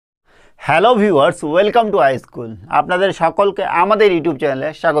Hello viewers, welcome to school. আপনাদের সকলকে আমাদের ইউটিউব চ্যানেলে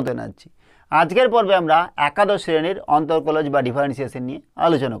স্বাগত জানাচ্ছি। আজকের পর্বে আমরা একাদশ শ্রেণীর অন্তর্কলজ বা ডিফারেন্সিয়েশন নিয়ে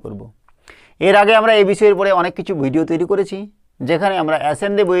আলোচনা করব। এর আগে আমরা এই বিষয়ের উপরে অনেক কিছু ভিডিও তৈরি করেছি, যেখানে আমরা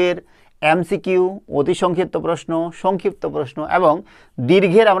SN Dey বইয়ের MCQ, অতি সংক্ষিপ্ত প্রশ্ন এবং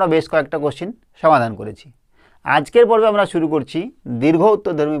দীর্ঘের আমরা বেশ কয়েকটা কোশ্চিন সমাধান করেছি। আজকের পর্বে আমরা শুরু করছি দীর্ঘ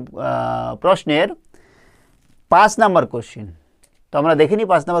উত্তরধর্মী প্রশ্নের 5 নাম্বার কোশ্চিন। তো আমরা দেখিনি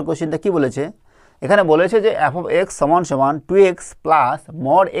 5 নম্বর কোশ্চেনটা কি বলেছে। এখানে বলেছে যে f(x) = 2x plus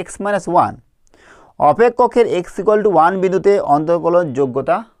mod x - 1 অপেক্ষকের x = 1 বিন্দুতে অন্তর্কলন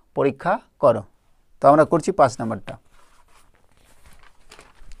যোগ্যতা পরীক্ষা করো। তো আমরা করছি 5 নাম্বারটা।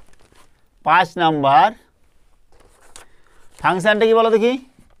 5 নাম্বার ফাংশনটা কি বলো দেখি।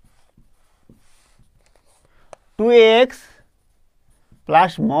 2x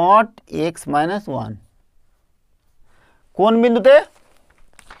প্লাস mod x - 1 কোন বিন্দুতে?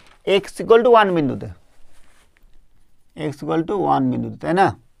 x = 1 বিন্দুতে, x = 1 বিন্দুতে, তাই না?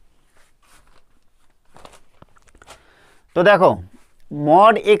 তো দেখো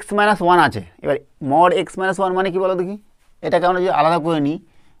mod x - 1 আছে। এবার mod x - 1 মানে কি বলো দেখি। এটাকে আমরা যদি আলাদা করে নিই,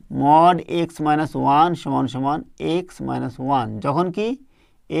 mod x - 1 = x - 1 যখন কি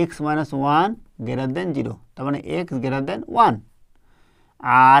x - 1 > 0, তার মানে x > 1।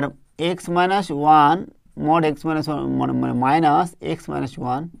 আর x - 1 mod x - 1 মানে মাইনাস x - 1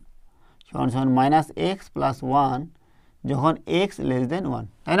 সমান -x + 1 যখন x < 1,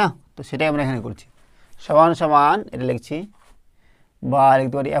 তাই না? তো সেটাই আমরা এখানে করছি। সমান এটা লিখছি, বা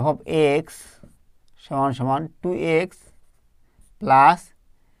লিখতে পারি f(x) = 2x প্লাস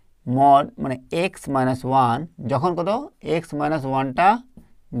mod মানে x - 1 যখন কত x - 1টা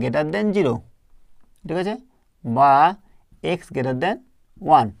 > 0, ঠিক আছে, বা x >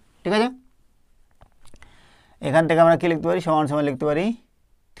 1, ঠিক আছে। এখান থেকে আমরা কি লিখতে পারি? সমান লিখতে পারি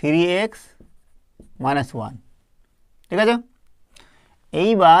 3x - 1, ঠিক আছে।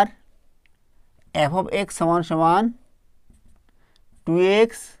 এইবার f(x) =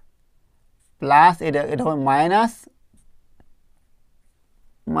 2x প্লাস এটা হবে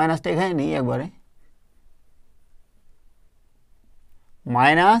মাইনাসটা এখানে নিই একবারে,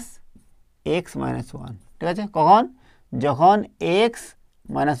 -x - 1, ঠিক আছে। কখন? যখন x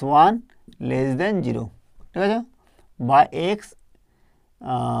 - 1 < 0, ঠিক আছে, বা x <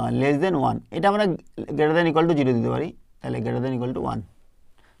 1। এটা আমরা > 0 দিতে পারি, তাহলে > 1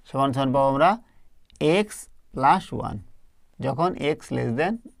 সমান পাবো আমরা x + 1 যখন x <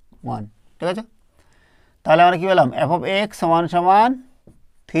 1, ঠিক আছে। তাহলে আমরা কি পেলাম? f(x) =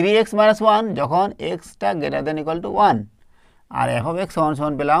 3x - 1 যখন x টা > 1, আর f(x)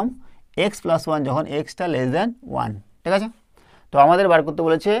 সমান পেলাম x + 1 যখন x টা < 1, ঠিক আছে। তো আমাদের বার করতে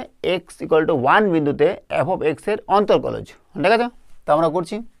বলেছে x = 1 বিন্দুতে f(x) এর অন্তর্কলজ, ঠিক আছে। তো আমরা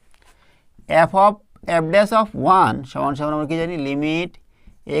করছি f(1) আমরা কি জানি, limit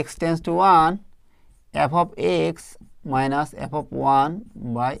x → 1 f(x) - f(1)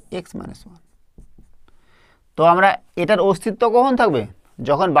 / x - 1। তো আমরা এটার অস্তিত্ব কখন থাকবে?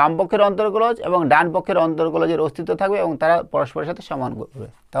 যখন বাম পক্ষের অন্তর্কলজ এবং ডান পক্ষের অন্তর্কলজের অস্তিত্ব থাকবে এবং তারা পরস্পরের সাথে সমান করবে।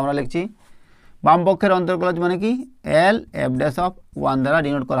 তো আমরা লিখছি বাম পক্ষের অন্তর্কলজ মানে কি, L f(1) দ্বারা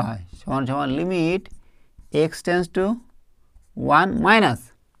ডিনোট করা হয়, সমান limit x → 1 minus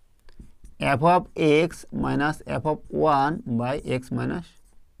f(x) - f(1) / x -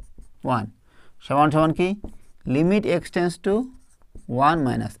 1 সমান কি, লিমিট x → 1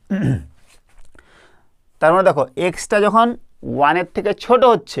 মাইনাস। তার মানে দেখো x টা যখন 1 এর থেকে ছোট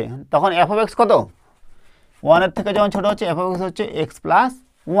হচ্ছে তখন f(x) কত? 1 এর থেকে যখন ছোট হচ্ছে f(x) হচ্ছে x +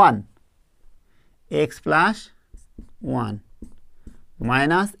 1, x + 1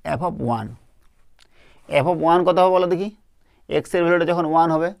 minus f(1). f(1) কত হবে বলো দেখি। x এর ভ্যালুটা যখন 1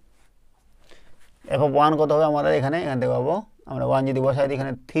 হবে, f(1) কত হবে আমাদের এখানে থেকে পাবো আমরা 1 যদি বসাই দিই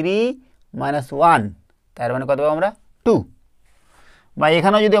এখানে 3 - 1, তার মানে কত পাবো আমরা 2, বা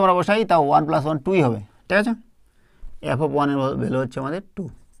এখানেও যদি আমরা বসাই তাও 1 + 1 2ই হবে, ঠিক আছে। f(1) এর ভ্যালু হচ্ছে আমাদের 2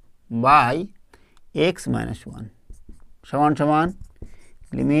 বাই x - 1 সমান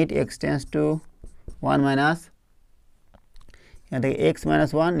লিমিট x → 1 মাইনাস এখান থেকে x -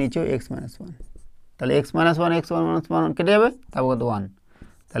 1 নিচেও x - 1, তাহলে x - 1 কেটে যাবে, তারপর কত 1,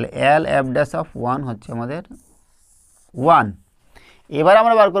 তাহলে L f(1) হচ্ছে আমাদের 1। এবার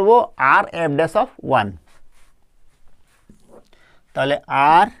আমরা বার করব R f(1), তাহলে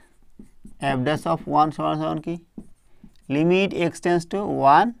R f(1) সমান কি, limit x →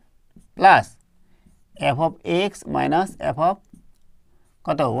 1 plus f(x) - f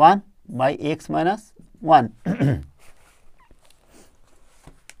কত 1 বাই x - 1।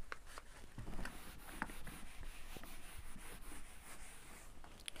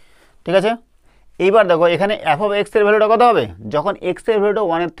 ঠিক আছে। এইবার দেখো এখানে এফ অফ এক্স এর ভ্যালুটা কত হবে, যখন এক্স এর ভ্যালুটা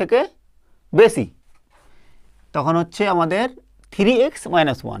 1 এর থেকে বেশি তখন হচ্ছে আমাদের 3x -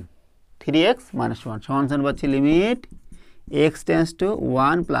 1, 3x - 1 সমান সমান পাচ্ছি limit x tends to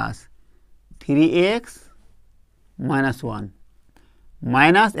 1 plus 3x - 1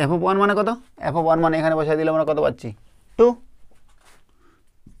 minus F of 1 মানে কত, এফ অফ 1 মানে এখানে বসাই দিলে আমরা কত পাচ্ছি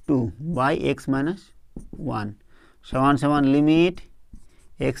 2 বাই এক্স মাইনাস 1 সমান সমান limit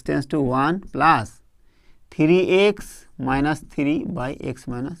x tends to 1 plus 3x - 3 by x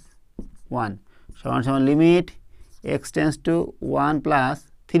minus 1 সমান সমান limit x tends to 1 plus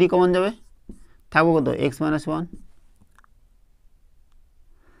 3 common যাবে, থাকবো কত x - 1,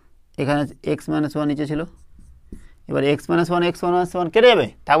 এখানে x - 1 নিচে ছিল, এবার x - 1 কেটে যাবে,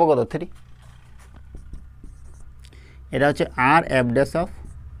 থাকবো কত 3। এটা হচ্ছে আর এফ ড্যাশ অফ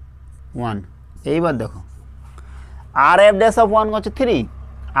 1। এইবার দেখো আর এফ ড্যাশ অফ 1 হচ্ছে 3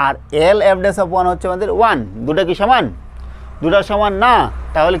 আর এল এফ ড্যাশ অফ 1 হচ্ছে আমাদের 1, দুটো কি সমান, দুটো সমান না,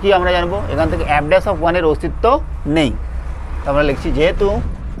 তাহলে কি আমরা জানবো এখান থেকে এফ ড্যাশ অফ 1 এর অস্তিত্ব নেই। তো আমরা লিখছি যেহেতু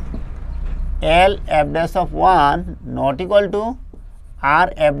L F dash of 1 not equal to R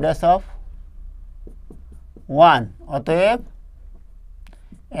F dash of 1, অতএব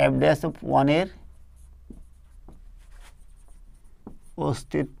এফ ড্যাশ অফ 1 এর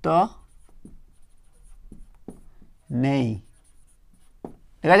অস্তিত্ব নেই।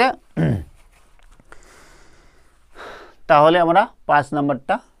 ঠিক আছে, তাহলে আমরা 5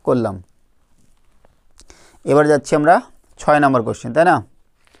 নম্বরটা করলাম। এবার যাচ্ছি আমরা 6 নম্বর কোশ্চেন, তাই না।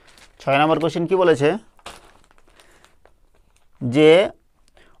 6 নম্বর কোশ্চেন কি বলেছে যে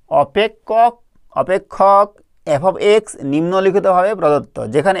অপেক্ষক এফ অফ এক্স নিম্নলিখিতভাবে প্রদত্ত,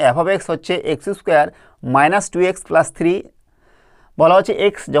 যেখানে এফ অফ এক্স হচ্ছে x square minus 2x plus 3, বলা হচ্ছে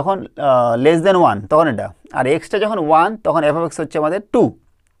এক্স যখন লেস দেন 1 তখন এটা, আর এক্সটা যখন 1 তখন এফ অফ এক্স হচ্ছে আমাদের 2,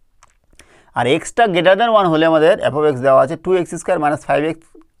 আর এক্সটা গ্রেটার দেন 1 হলে আমাদের এফ অফ এক্স দেওয়া আছে 2x square minus 5x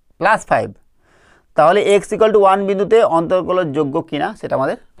plus 5। তাহলে এক্স ইকুয়াল টু 1 বিন্দুতে অন্তর্কলন যোগ্য কিনা সেটা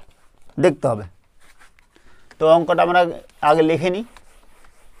আমাদের দেখতে হবে। তো অঙ্কটা আমরা আগে লিখে নিই।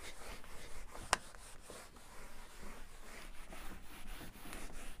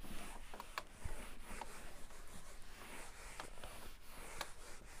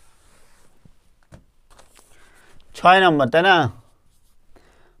 ছয় নম্বর, তাই না।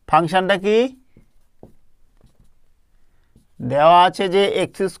 ফাংশনটা কি দেওয়া আছে যে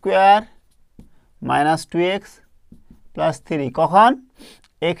x square minus 2x plus 3, কখন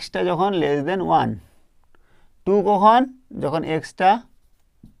এক্সটা যখন লেস দেন 1, 2 কখন যখন এক্সটা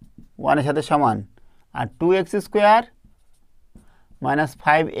 1 এর সাথে সমান, আর 2x square minus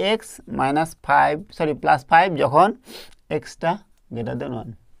 5x minus 5 plus 5 যখন এক্সটা গ্রেটার দেন 1।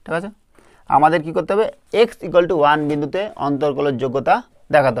 ঠিক আছে, আমাদের কি করতে হবে x ইকুয়াল টু 1 বিন্দুতে অন্তর্কলন যোগ্যতা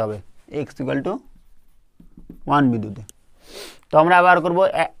দেখাতে হবে, x ইকুয়াল টু 1 বিন্দুতে। তো আমরা আবার করবো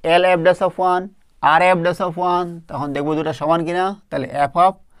L F dash of 1 R F dash of 1, তখন দেখবো দুটো সমান কিনা। তাহলে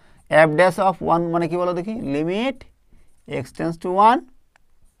এফ ড্যাশ অফ 1 মানে কি বলো দেখি, limit x tends to 1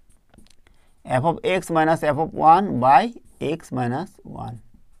 F of x minus F of 1 by x minus 1।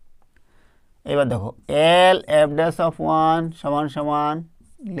 এবার দেখো এল এফ ড্যাশ অফ 1 সমান সমান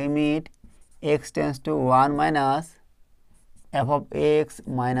limit x tends to 1 minus F of x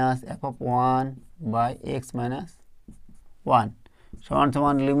minus F of 1 by x minus 1 সমান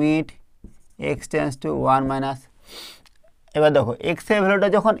সমান limit x tends to 1 minus. এবার দেখো x এর ভ্যালুটা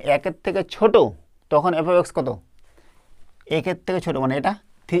যখন 1 এর থেকে ছোট তখন এফ অফ এক্স কত, 1 এর থেকে ছোট মানে এটা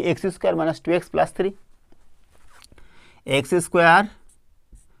 3x square minus 2x plus 3, x square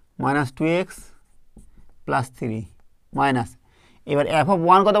minus 2x plus 3 minus, এবার এফ অফ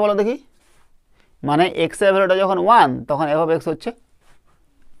 1 কত বলো দেখি, মানে এক্স এর ভ্যালুটা যখন 1 তখন এফ অফ এক্স হচ্ছে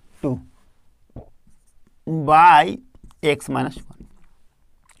 2 বাই এক্স মাইনাস 1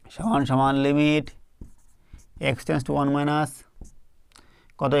 সমান সমান limit x tends to 1 minus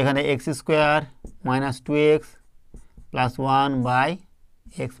কত, এখানে x square minus 2x plus 1 by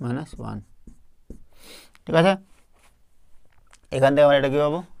x minus 1। ঠিক আছে, এখান থেকে আমরা এটা কী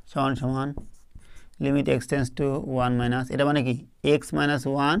পাবো, সমান সমান limit x tends to 1 minus, এটা মানে কি এক্স মাইনাস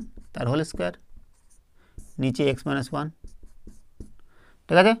 1 তার হোল স্কোয়ার, নিচে এক্স মাইনাস 1।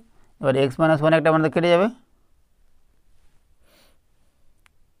 ঠিক আছে, এবার এক্স মাইনাস 1 একটা আমাদের কেটে যাবে,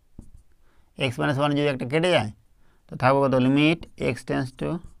 এক্স মাইনাস 1 যদি একটা কেটে যায় তো থাকবো কত, limit x tends to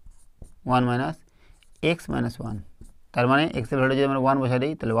 1 minus x minus 1, তার মানে এক্সের ভ্যালু যদি আমরা 1 বসাই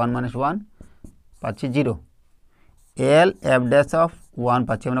দিই তাহলে 1 মাইনাস 1 পাচ্ছি 0, এল এফ ড্যাশ অফ 1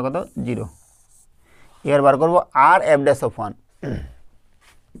 পাচ্ছি আমরা কত 0। এবার বার করবো আর F dash of 1,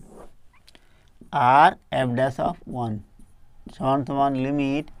 R F dash of 1 সমান সমান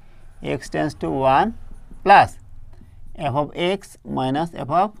limit x tends to 1 plus f of x minus f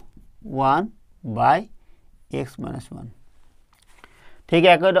of 1 by x minus 1। ঠিক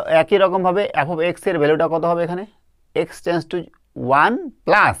একই রকমভাবে f of x এর ভ্যালুটা কত হবে এখানে, x টেন্স টু 1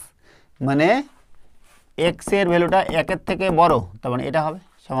 প্লাস মানে x এর ভ্যালুটা 1 এর থেকে বড়, তার মানে এটা হবে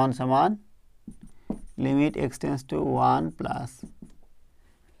সমান সমান limit x tends to 1 plus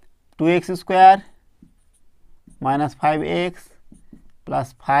 2x square minus 5x plus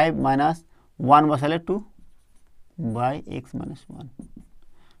 5 minus 1 বসালে 2 বাই x মাইনাস 1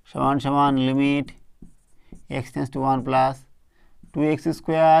 সমান সমান limit x tends to 1 plus 2x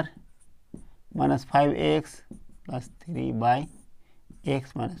square minus 5x plus 3 by x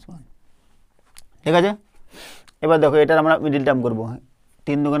minus 1। ঠিক আছে, এবার দেখো এটার আমরা মিডিল টার্ম করবো,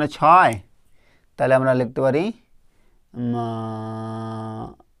 3 দুগুণে 6, তাহলে আমরা লিখতে পারি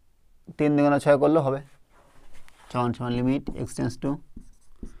 3 দুগুণে 6 করলে হবে সমান সমান limit x tends to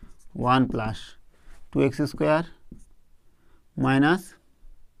 1 plus 2x square minus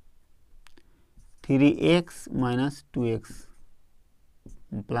 3x minus 2x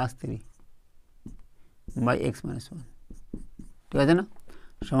plus 3 by x minus 1। ঠিক আছে না,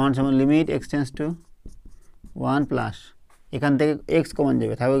 সমান সমান limit x tends to 1 plus এখান থেকে x কমন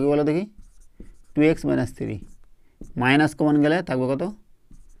যাবে, থাকবে কি বলো দেখি 2x মাইনাস 3, মাইনাস কমন গেলে থাকবে কত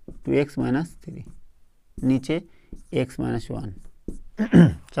 2x মাইনাস 3, নিচে x মাইনাস 1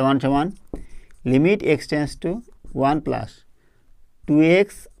 সমান সমান limit x tends to 1 plus 2x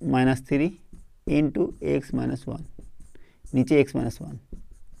minus 3 into x minus 1, নিচে x মাইনাস 1,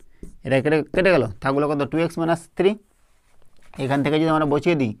 এটা কেটে গেল, থাকলো কত 2x মাইনাস 3, এখান থেকে যদি আমরা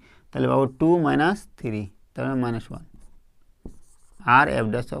বসিয়ে দিই তাহলে পাবো 2 মাইনাস 3, তাহলে minus 1 R f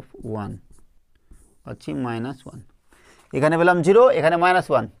dash of 1 পাচ্ছি মাইনাস 1, এখানে পেলাম 0, এখানে মাইনাস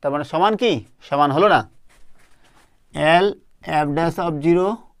 1, তার মানে সমান কি সমান হলো না, L f ড্যাশ অফ 0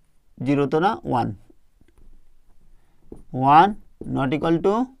 0 তো না 1 not equal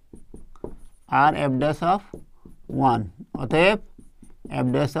to R f dash of 1, অতএব f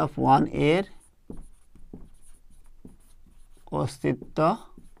ড্যাশ অফ 1 এর অস্তিত্ব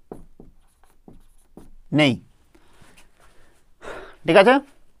নেই। ঠিক আছে,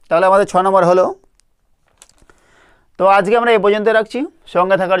 তাহলে আমাদের 6 নম্বর হলো। তো আজকে আমরা এই পর্যন্ত রাখছি,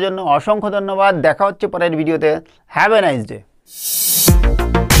 সঙ্গে থাকার জন্য অসংখ্য ধন্যবাদ, দেখা হচ্ছে পরের ভিডিওতে। Have a nice day.